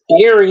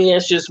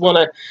experience. Just want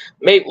to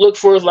make look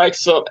for like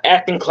some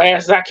acting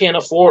classes I can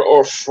afford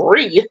or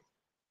free,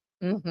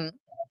 mhm.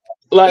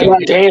 like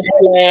Yeah. dance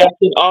class.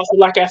 And also,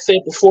 like I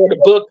said before,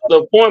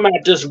 the poem I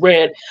just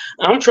read,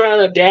 I'm trying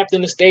to adapt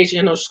in the stage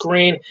and on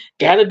screen.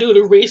 Got to do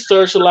the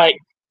research, like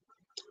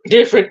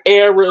different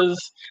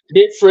eras,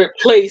 different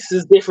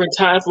places, different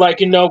times. Like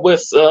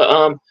with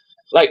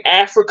like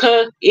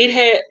Africa,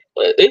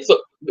 it's a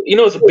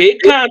it's a big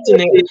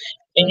continent,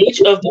 and Mhm, each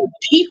of the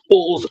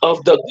peoples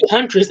of the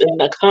countries in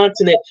the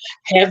continent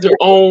have their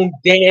own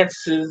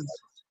dances,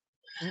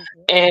 mhm.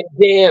 and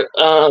then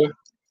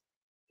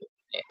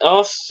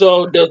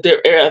also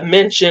I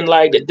mentioned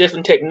like the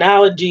different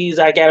technologies.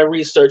 I got to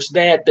research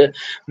that the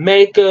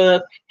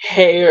makeup,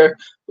 hair,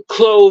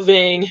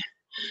 clothing,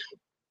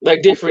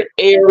 like different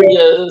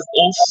areas.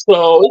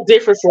 Also, it's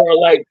different for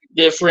like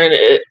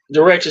different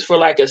directions for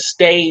like a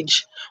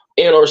stage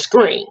and or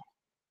screen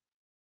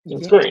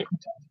and Yeah. screen.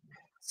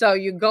 So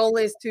your goal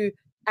is to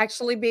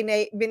actually being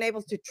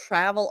able to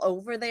travel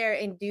over there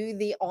and do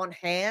the on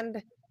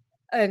hand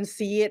and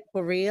see it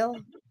for real?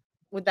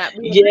 Would that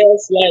be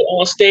Yes, like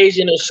on stage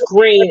and a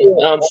screen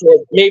for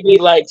maybe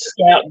like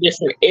scout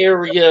different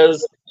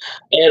areas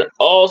and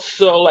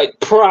also like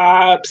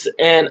props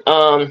and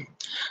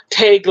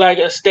take like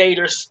a stage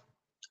or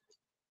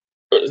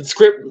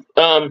script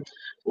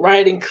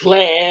writing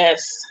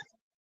class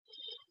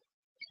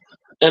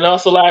and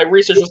also like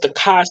research with the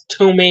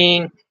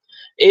costuming.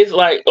 It's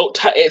like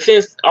it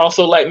since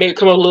also like maybe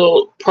come a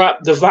little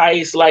prop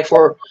device like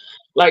for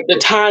like the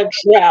time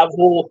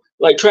travel,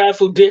 like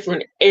travel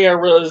different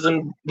eras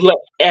and like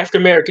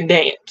African American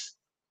dance.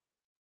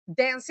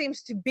 dance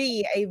seems to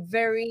be a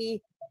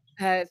very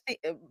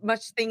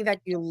much thing that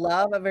you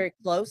love, a very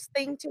close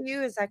thing to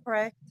you. Is that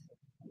correct?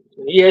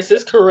 Yes,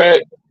 it's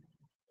correct.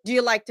 Do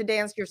you like to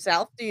dance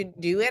yourself? Do you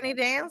do any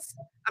dance?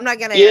 I'm not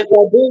gonna Yes, ask.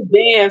 I do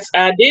dance.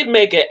 I did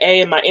make an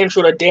A in my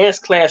intro to dance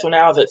class when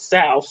I was at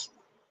South.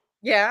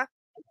 Yeah.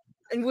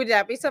 And would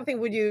that be something?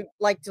 Would you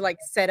like to like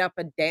set up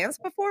a dance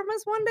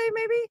performance one day,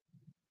 maybe?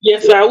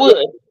 Yes, I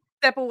would.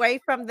 Step away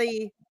from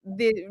the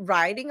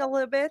writing a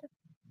little bit.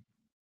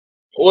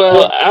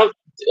 Well,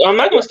 I'm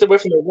not going to step away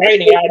from the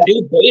writing. I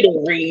do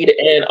beta read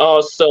and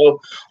also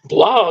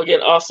blog,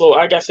 and also,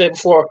 like I said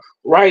before,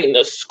 writing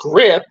a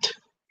script.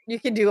 You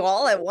can do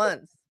all at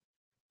once.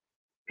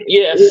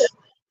 Yes,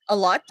 A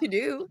lot to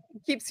do.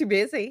 Keeps you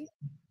busy.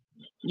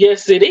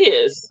 yes, it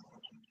is.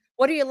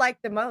 What do you like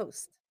the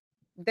most?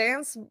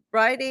 Dance,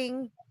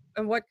 writing,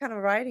 and what kind of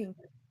writing?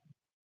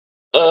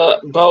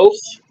 Both.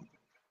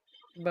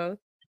 Both.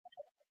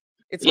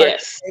 It's hard to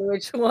Yes, say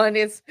which one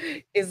is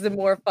the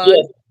more fun.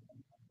 yes,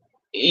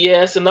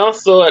 yes, and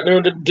also I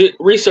learned to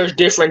research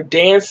different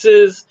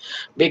dances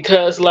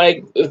because,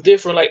 like,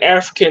 different like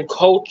African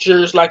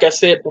cultures. Like I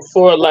said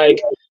before,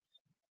 like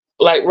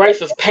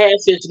rites of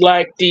passage,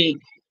 like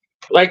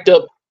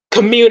the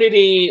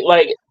community,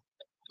 like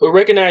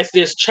recognize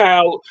this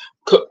child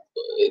co-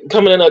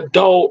 becoming an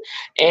adult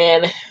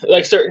and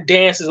like certain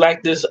dances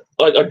like this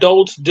like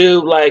adults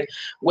do like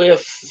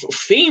with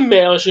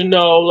females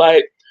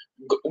like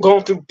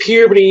going through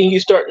puberty and you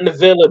start to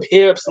develop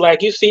hips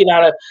like you see a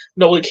lot of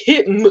like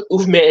hip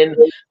movement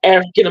in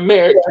African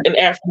American and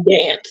African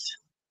dance.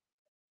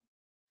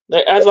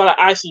 Like, as a lot of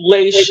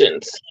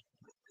isolations.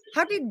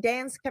 How did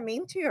dance come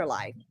into your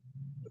life?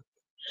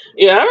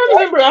 Yeah, I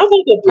remember. I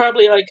think it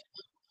probably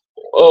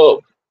uh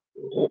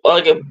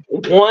like a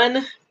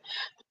one.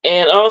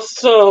 And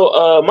also,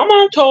 my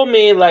mom told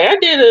me like I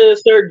did a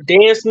certain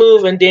dance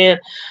move, and then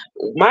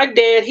my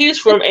dad, he's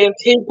from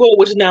Antigua,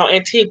 which is now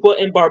Antigua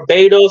and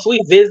Barbados.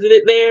 We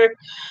visited there.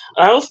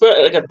 I was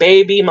like a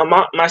baby.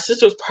 My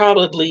sister was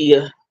probably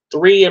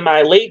three, and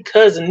my late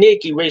cousin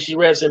Nikki, may she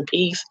rest in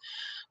peace.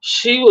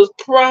 She was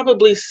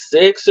probably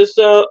six or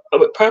so,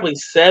 probably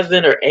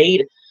 7 or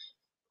 8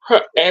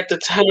 at the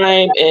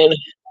time, and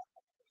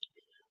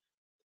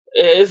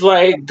it's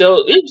like though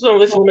it was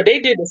only for me. They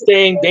did the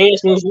same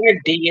dance moves I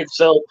did,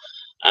 so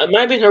it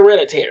might be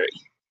hereditary.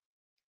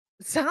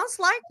 Sounds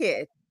like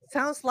it.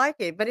 Sounds like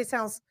it, but it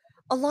sounds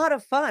a lot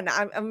of fun.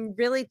 I'm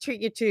really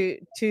intrigued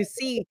to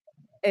see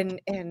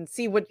and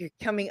see what you're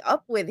coming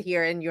up with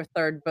here in your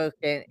third book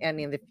and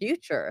in the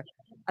future.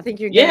 I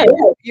think Yeah,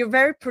 you're a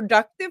very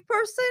productive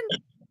person.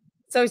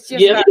 So it's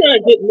just yeah. I'm about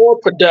trying to get more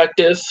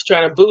productive,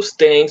 trying to boost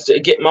things to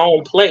get my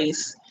own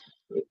place.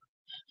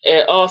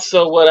 And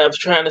also, what I was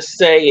trying to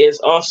say is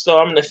also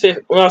I'm in the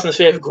fifth. When I was in the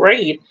fifth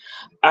grade,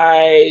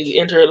 I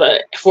entered a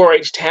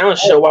 4-H talent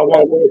show. I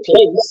won third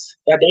place.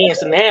 I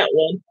danced in that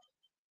one.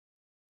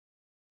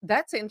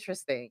 that's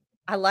interesting.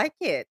 I like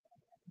it.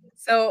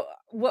 So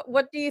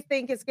what do you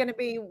think is going to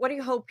be what do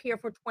you hope here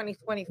for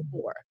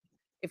 2024?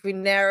 If we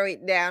narrow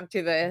it down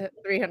to the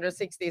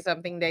 360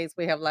 something days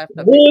we have left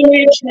of the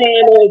Really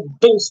trying to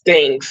boost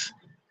things.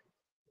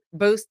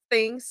 boost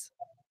things.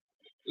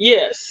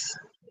 Yes.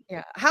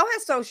 Yeah. How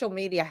has social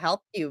media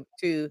helped you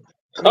to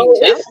Oh,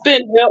 reach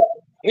out?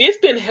 it's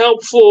been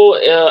helpful.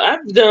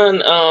 I've done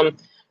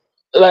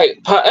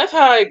that's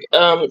how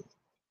I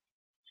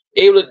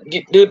able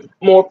to do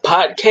more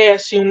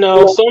podcasts.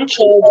 Some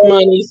charge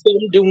money,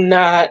 some do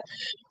not.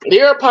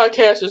 There are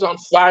podcasters on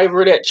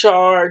Fiverr that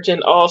charge,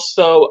 and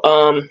also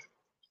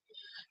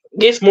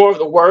gets more of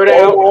the word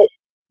out.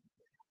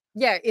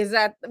 Yeah, is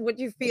that what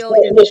you feel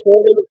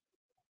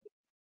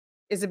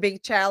is a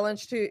big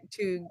challenge to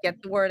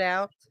get the word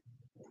out?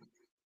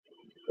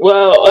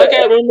 Well, like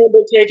I remember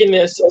taking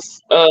this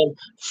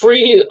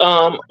free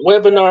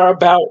webinar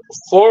about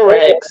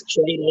forex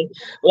trading.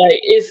 Like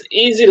it's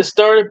easy to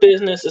start a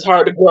business; it's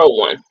hard to grow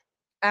one.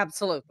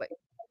 Absolutely.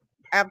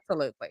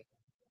 Absolutely.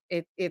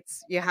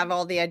 It's you have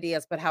all the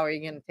ideas, but how are you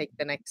going to take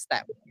the next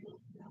step?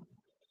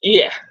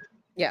 Yeah,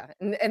 Yeah,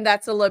 and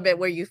that's a little bit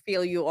where you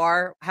feel you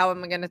are. How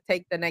am I going to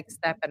take the next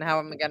step, and how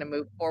am I going to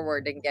move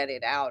forward and get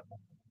it out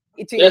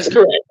to that's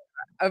even correct.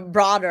 a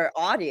broader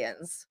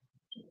audience?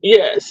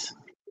 Yes.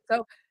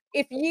 So,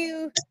 if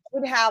you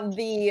would have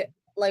the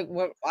like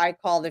what I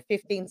call the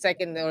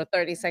 15-second or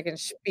 30-second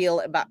spiel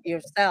about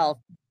yourself,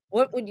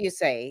 what would you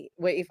say?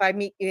 If I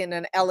meet you in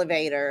an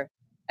elevator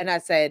and I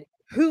said,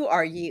 "Who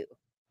are you?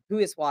 Who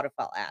is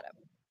Waterfall Adam?"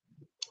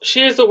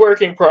 She is a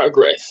work in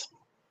progress.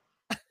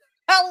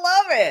 I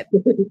love it.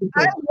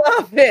 I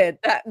love it.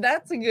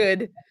 That's a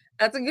good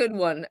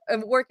one. A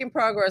work in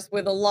progress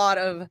with a lot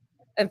of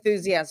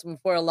enthusiasm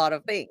for a lot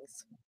of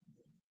things.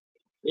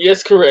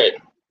 Yes, correct.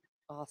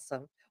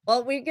 Awesome.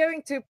 Well, we're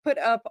going to put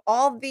up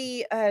all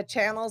the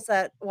channels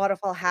that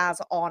Waterfall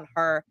has on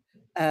her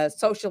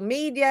social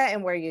media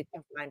and where you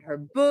can find her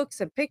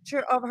books and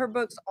picture of her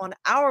books on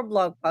our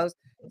blog post.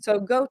 So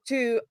go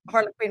to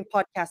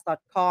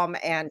harlequinpodcast.com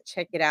and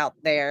check it out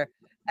there.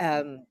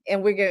 And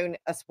we're going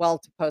as well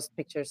to post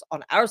pictures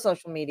on our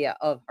social media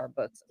of her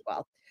books as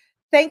well.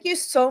 Thank you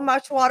so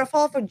much,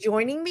 Waterfall, for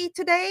joining me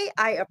today.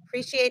 I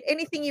appreciate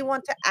anything you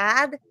want to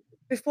add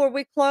before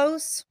we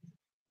close.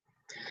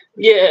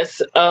 Yes,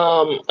 and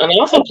I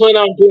also plan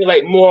on doing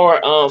like more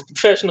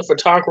professional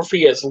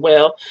photography as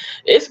well.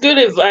 It's good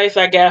advice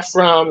I got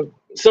from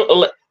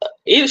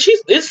either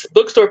she's this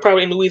bookstore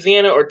probably in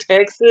Louisiana or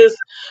Texas.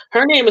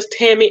 Her name is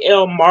Tammy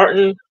L.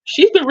 Martin.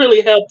 She's been really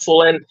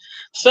helpful, and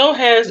so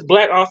has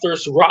Black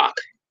Authors Rock.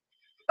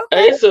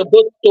 Okay. It's a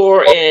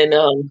bookstore in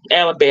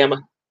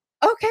Alabama.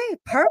 Okay,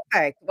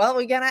 perfect. Well,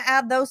 we're gonna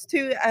add those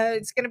two.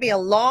 It's gonna be a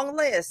long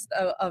list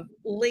of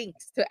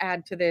links to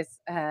add to this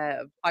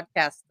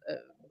podcast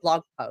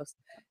blog post.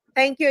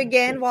 Thank you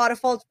again,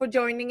 Waterfalls, for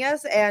joining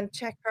us, and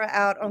check her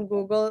out on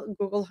Google.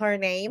 Google her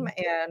name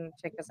and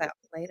check us out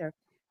later.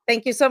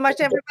 Thank you so much,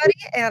 everybody,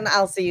 and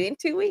I'll see you in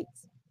 2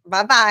 weeks.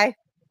 Bye bye.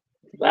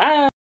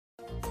 Bye.